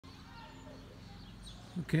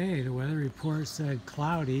Okay, the weather report said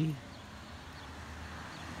cloudy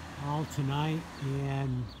all tonight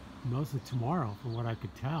and most of tomorrow from what I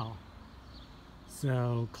could tell.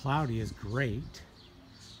 So cloudy is great.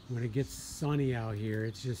 When it gets sunny out here,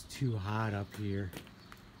 it's just too hot up here.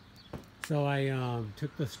 So I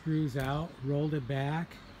took the screws out, rolled it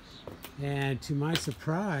back, and to my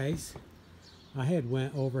surprise, I had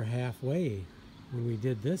went over halfway when we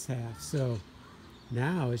did this half. So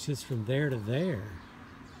now it's just from there to there.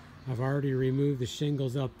 I've already removed the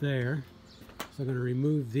shingles up there, so I'm going to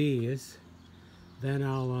remove these. Then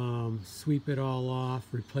I'll sweep it all off,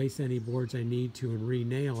 replace any boards I need to, and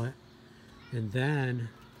re-nail it. And then,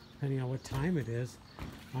 depending on what time it is,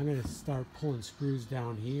 I'm going to start pulling screws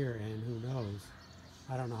down here, and who knows,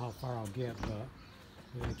 I don't know how far I'll get, but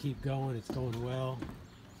I'm going to keep going. It's going well.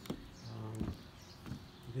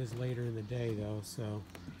 It is later in the day though, so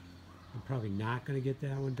I'm probably not going to get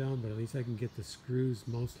that one done, but at least I can get the screws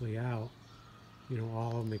mostly out, you know,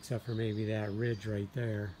 all of them except for maybe that ridge right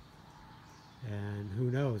there. And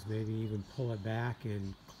who knows, maybe even pull it back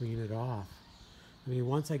and clean it off. I mean,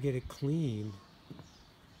 once I get it clean,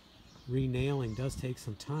 re-nailing does take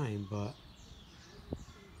some time, but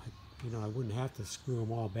I wouldn't have to screw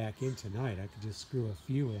them all back in tonight. I could just screw a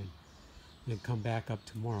few in and come back up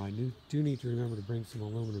tomorrow. I do need to remember to bring some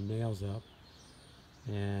aluminum nails up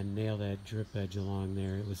and nail that drip edge along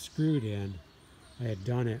there. It was screwed in. I had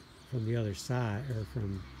done it from the other side, or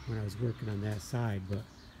from when I was working on that side, but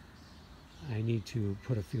I need to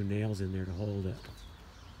put a few nails in there to hold it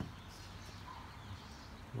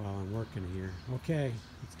while I'm working here. Okay,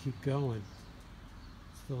 let's keep going.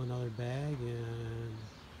 Let's fill another bag and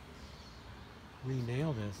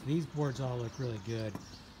re-nail this. These boards all look really good.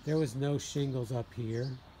 There was no shingles up here,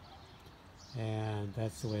 and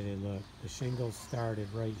that's the way they look. The shingles started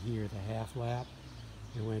right here, the half lap,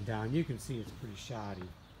 and went down. You can see it's pretty shoddy.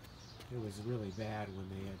 It was really bad when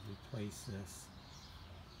they had replaced this.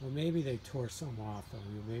 Well, maybe they tore some off.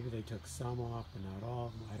 Maybe they took some off, but not all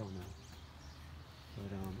of them. I don't know.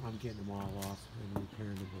 But I'm getting them all off and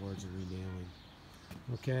repairing the boards and re-nailing.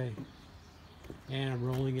 Okay. And I'm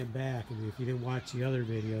rolling it back. I mean, if you didn't watch the other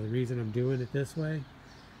video, the reason I'm doing it this way,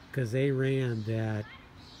 because they ran that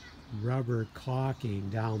rubber caulking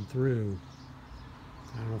down through.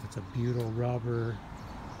 I don't know if it's a butyl rubber,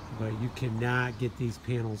 but you cannot get these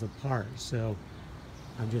panels apart. So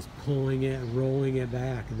I'm just pulling it and rolling it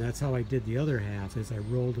back, and that's how I did the other half, is I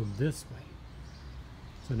rolled them this way.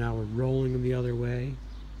 So now we're rolling them the other way.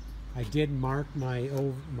 I did mark my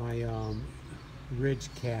ridge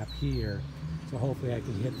cap here, so hopefully I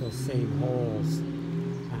can hit those same holes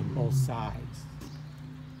on both sides.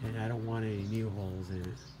 And I don't want any new holes in it.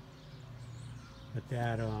 But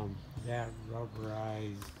that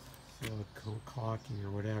rubberized silicone caulking or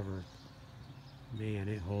whatever, man,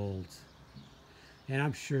 it holds. And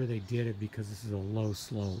I'm sure they did it because this is a low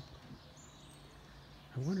slope.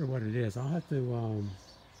 I wonder what it is. I'll have to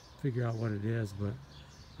figure out what it is, but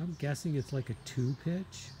I'm guessing it's like a 2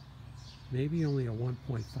 pitch, maybe only a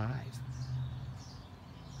 1.5.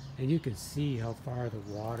 And you can see how far the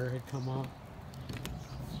water had come up.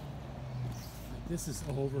 This is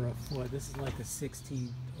over a foot. This is like a 16th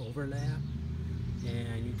overlap,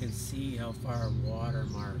 and you can see how far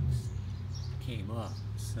watermarks came up.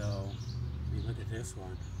 So, I mean, look at this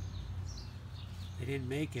one. They didn't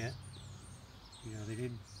make it. You know, they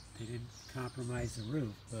didn't compromise the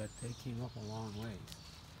roof, but they came up a long ways.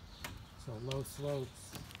 So low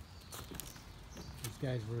slopes. These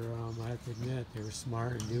guys were, I have to admit, they were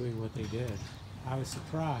smart in doing what they did. I was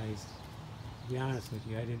surprised. To be honest with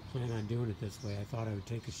you, I didn't plan on doing it this way. I thought I would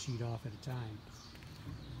take a sheet off at a time.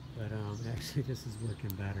 But actually this is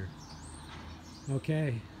working better.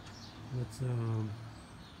 Okay, let's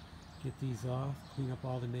get these off, clean up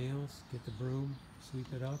all the nails, get the broom, sweep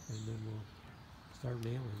it up, and then we'll start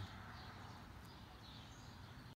nailing.